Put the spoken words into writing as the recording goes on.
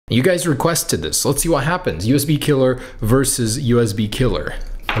You guys requested this. Let's see what happens. USB killer versus USB killer.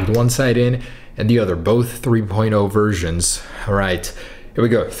 With one side in and the other, both 3.0 versions. All right, here we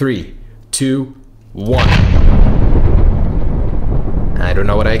go. 3, 2, 1. I don't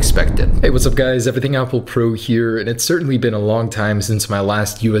know what I expected. Hey, what's up guys? Everything Apple Pro here, and it's certainly been a long time since my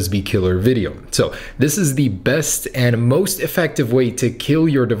last USB killer video. So this is the best and most effective way to kill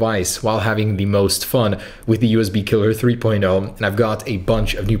your device while having the most fun with the USB killer 3.0, and I've got a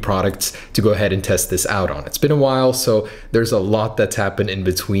bunch of new products to go ahead and test this out on. It's been a while, so there's a lot that's happened in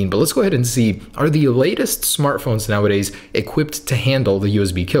between, but let's go ahead and see, are the latest smartphones nowadays equipped to handle the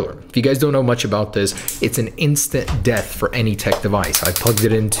USB killer? If you guys don't know much about this, it's an instant death for any tech device. I plugged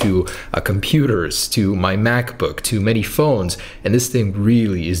it into computers, to my MacBook, to many phones, and this thing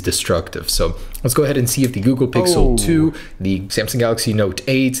really is destructive. So let's go ahead and see if the Google Pixel 2, the Samsung Galaxy Note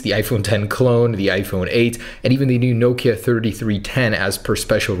 8, the iPhone 10 clone, the iPhone 8, and even the new Nokia 3310 as per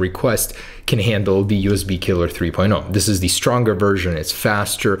special request can handle the USB killer 3.0. This is the stronger version. It's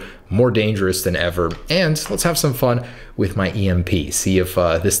faster, more dangerous than ever, and let's have some fun with my EMP. See if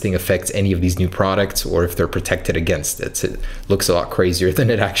this thing affects any of these new products or if they're protected against it. It looks a lot crazier than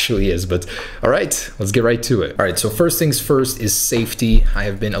it actually is, but all right, let's get right to it. All right, so first things first is safety. I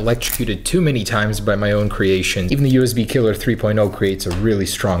have been electrocuted too many times by my own creation. Even the USB killer 3.0 creates a really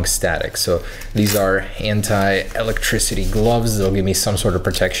strong static. So these are anti-electricity gloves. They'll give me some sort of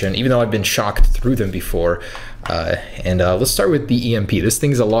protection, even though I've been shocked through them before. Let's start with the EMP. This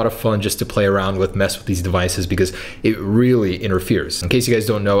thing's a lot of fun just to play around with, mess with these devices because it really interferes. In case you guys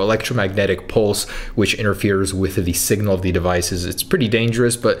don't know, electromagnetic pulse, which interferes with the signal of the devices, it's pretty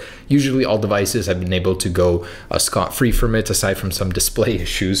dangerous, but usually all devices have been able to go scot-free from it, aside from some display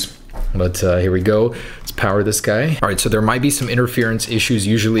issues. But here we go. Let's power this guy. All right, so there might be some interference issues.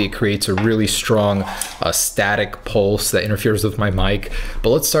 Usually it creates a really strong static pulse that interferes with my mic. But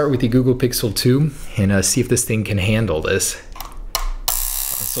let's start with the Google Pixel 2 and see if this thing can handle this.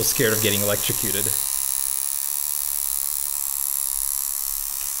 I'm so scared of getting electrocuted.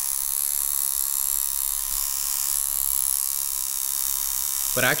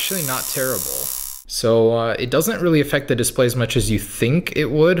 But actually not terrible. So it doesn't really affect the display as much as you think it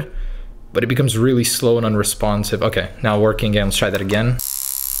would, but it becomes really slow and unresponsive. Okay, now working again. Let's try that again.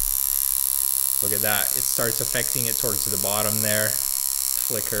 Look at that. It starts affecting it towards the bottom there.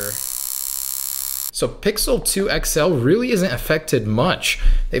 Flicker. So Pixel 2 XL really isn't affected much.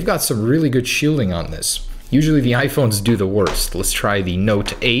 They've got some really good shielding on this. Usually the iPhones do the worst. Let's try the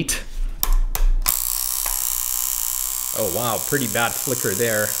Note 8. Oh wow, pretty bad flicker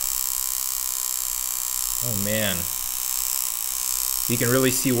there. Oh man. You can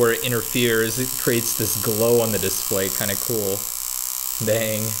really see where it interferes. It creates this glow on the display, kind of cool.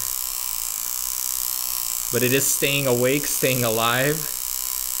 Dang. But it is staying awake, staying alive.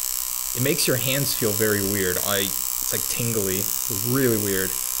 It makes your hands feel very weird. It's like tingly, really weird.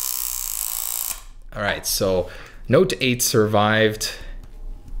 All right, so Note 8 survived.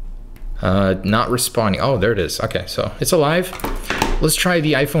 Not responding. Oh, there it is. Okay, so it's alive. Let's try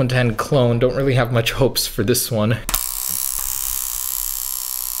the iPhone 10 clone. Don't really have much hopes for this one.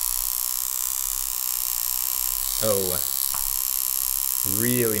 Oh,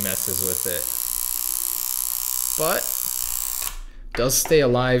 really messes with it. But does stay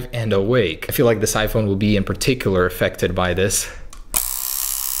alive and awake. I feel like this iPhone will be in particular affected by this.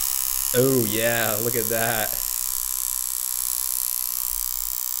 Oh yeah, look at that.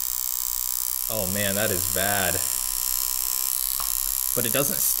 Oh man, that is bad. But it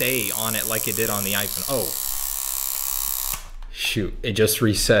doesn't stay on it like it did on the iPhone. Oh. Shoot, it just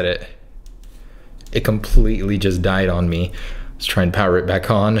reset it. It completely just died on me. Let's try and power it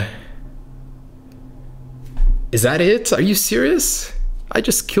back on. Is that it? Are you serious? I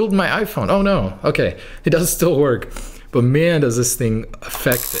just killed my iPhone. Oh no. Okay, it does still work. But man, does this thing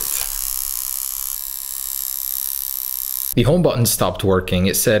affect it. The home button stopped working.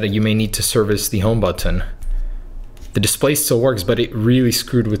 It said you may need to service the home button. The display still works, but it really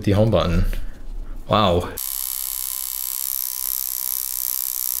screwed with the home button. Wow.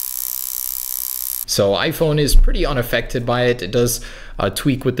 So iPhone is pretty unaffected by it. It does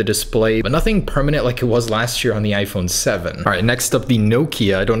tweak with the display, but nothing permanent like it was last year on the iPhone 7. All right, next up the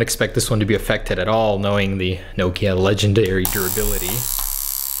Nokia. I don't expect this one to be affected at all, knowing the Nokia legendary durability.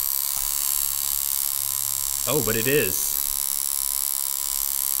 Oh, but it is.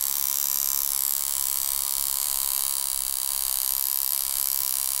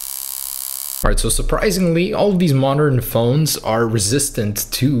 All right, so surprisingly, all of these modern phones are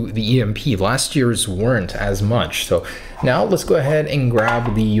resistant to the EMP. Last year's weren't as much. So now let's go ahead and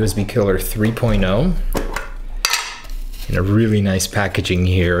grab the USB killer 3.0. in a really nice packaging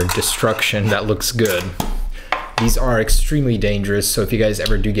here. Destruction, that looks good. These are extremely dangerous, so if you guys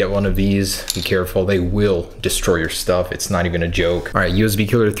ever do get one of these, be careful. They will destroy your stuff. It's not even a joke. All right, USB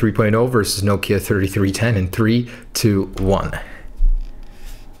Killer 3.0 versus Nokia 3310 in 3, 2, 1.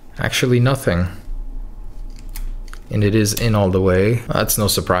 Actually, nothing. And it is in all the way. That's no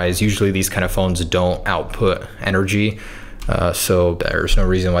surprise. Usually these kind of phones don't output energy. So there's no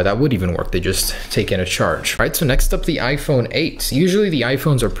reason why that would even work. They just take in a charge. All right, so next up, the iPhone 8. Usually the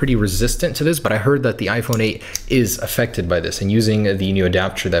iPhones are pretty resistant to this, but I heard that the iPhone 8 is affected by this. And using the new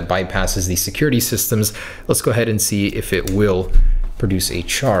adapter that bypasses the security systems, let's go ahead and see if it will produce a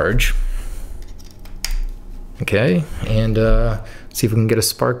charge. Okay, and see if we can get a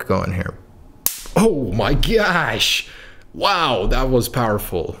spark going here. Oh my gosh! Wow, that was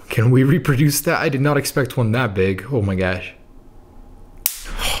powerful. Can we reproduce that? I did not expect one that big. Oh my gosh.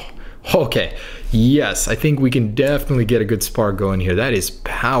 Okay, yes, I think we can definitely get a good spark going here. That is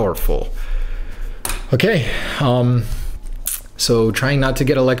powerful. Okay, so trying not to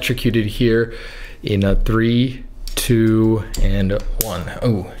get electrocuted here in a 3, 2, and 1.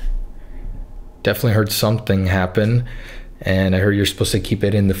 Oh, definitely heard something happen. And I heard you're supposed to keep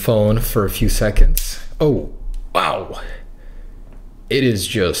it in the phone for a few seconds. Oh, wow. It is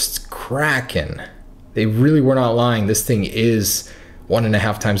just cracking. They really were not lying. This thing is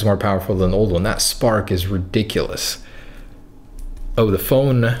 1.5 times more powerful than the old one. That spark is ridiculous. Oh, the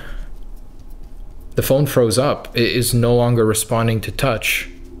phone froze up. It is no longer responding to touch.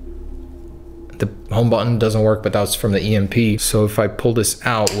 The home button doesn't work, but that's from the EMP. So if I pull this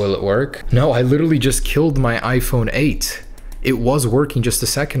out, will it work? No, I literally just killed my iPhone 8. It was working just a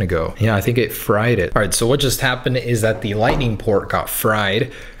second ago. Yeah, I think it fried it. All right, so what just happened is that the lightning port got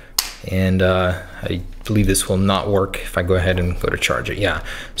fried, and I believe this will not work if I go ahead and go to charge it. Yeah,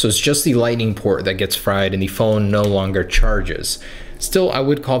 so it's just the lightning port that gets fried and the phone no longer charges. Still, I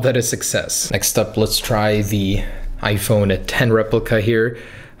would call that a success. Next up, let's try the iPhone 10 replica here.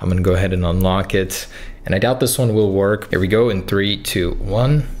 I'm gonna go ahead and unlock it, and I doubt this one will work. Here we go in 3, 2,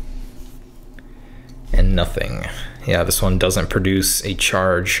 1, and nothing. Yeah, this one doesn't produce a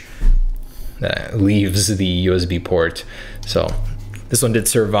charge that leaves the USB port. So this one did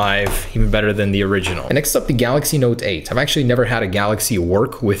survive, even better than the original. And next up, the Galaxy Note 8. I've actually never had a Galaxy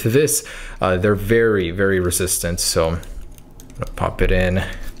work with this. They're very, very resistant. So I'm gonna pop it in,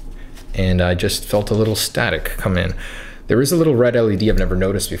 and I just felt a little static come in. There is a little red LED I've never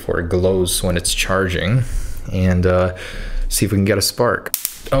noticed before. It glows when it's charging. And see if we can get a spark.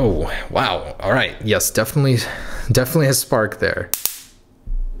 Oh, wow. All right. Yes, definitely a spark there.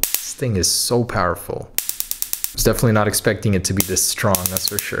 This thing is so powerful. I was definitely not expecting it to be this strong, that's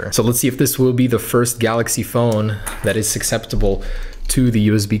for sure. So let's see if this will be the first Galaxy phone that is susceptible to the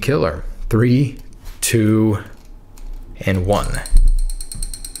USB killer. 3, 2, and 1.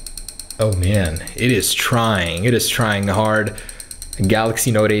 Oh man, it is trying. It is trying hard. The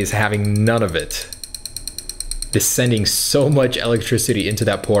Galaxy Note 8 is having none of it. It's sending so much electricity into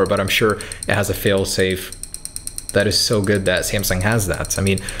that port, but I'm sure it has a fail-safe. That is so good that Samsung has that. I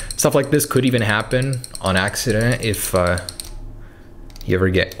mean, stuff like this could even happen on accident if you ever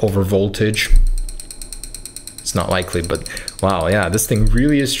get over voltage. It's not likely, but wow, yeah, this thing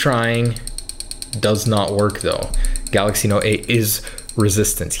really is trying. Does not work though. Galaxy Note 8 is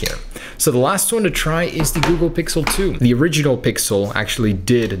resistant here. So the last one to try is the Google Pixel 2. The original Pixel actually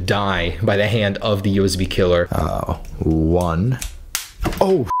did die by the hand of the USB killer. 1.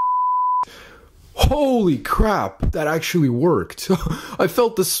 Oh, holy crap, that actually worked. I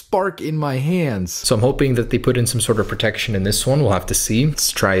felt the spark in my hands. So I'm hoping that they put in some sort of protection in this one. We'll have to see.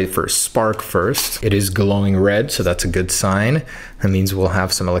 Let's try it for spark first. It is glowing red, so that's a good sign. That means we'll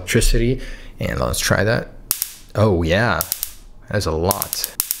have some electricity. And let's try that. Oh yeah, that's a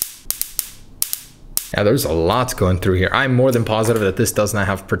lot. Yeah, there's a lot going through here. I'm more than positive that this does not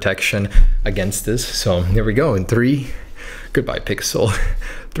have protection against this. So here we go in 3. Goodbye, Pixel.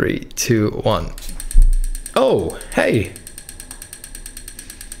 3, 2, 1. Oh, hey.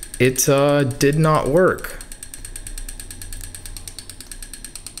 It did not work.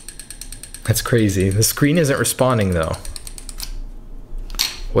 That's crazy. The screen isn't responding though.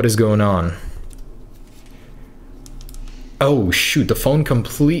 What is going on? Oh shoot, the phone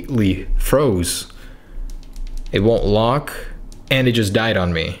completely froze. It won't lock, and it just died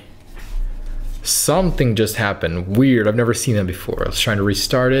on me. Something just happened. Weird, I've never seen that before. I was trying to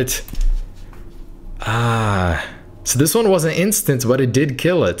restart it. So this one wasn't instant, but it did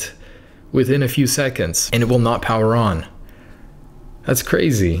kill it within a few seconds, and it will not power on. That's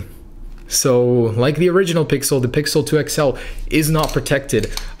crazy. So like the original Pixel, the Pixel 2 XL is not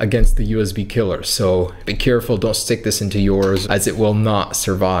protected against the USB killer. So be careful, don't stick this into yours as it will not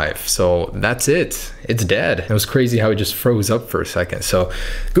survive. So that's it, it's dead. It was crazy how it just froze up for a second. So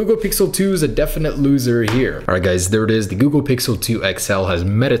Google Pixel 2 is a definite loser here. All right guys, there it is. The Google Pixel 2 XL has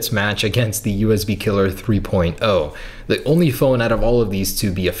met its match against the USB killer 3.0. The only phone out of all of these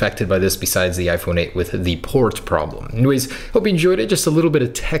to be affected by this besides the iPhone 8 with the port problem. Anyways, hope you enjoyed it. Just a little bit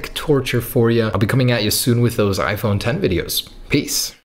of tech torture for you. I'll be coming at you soon with those iPhone 10 videos. Peace.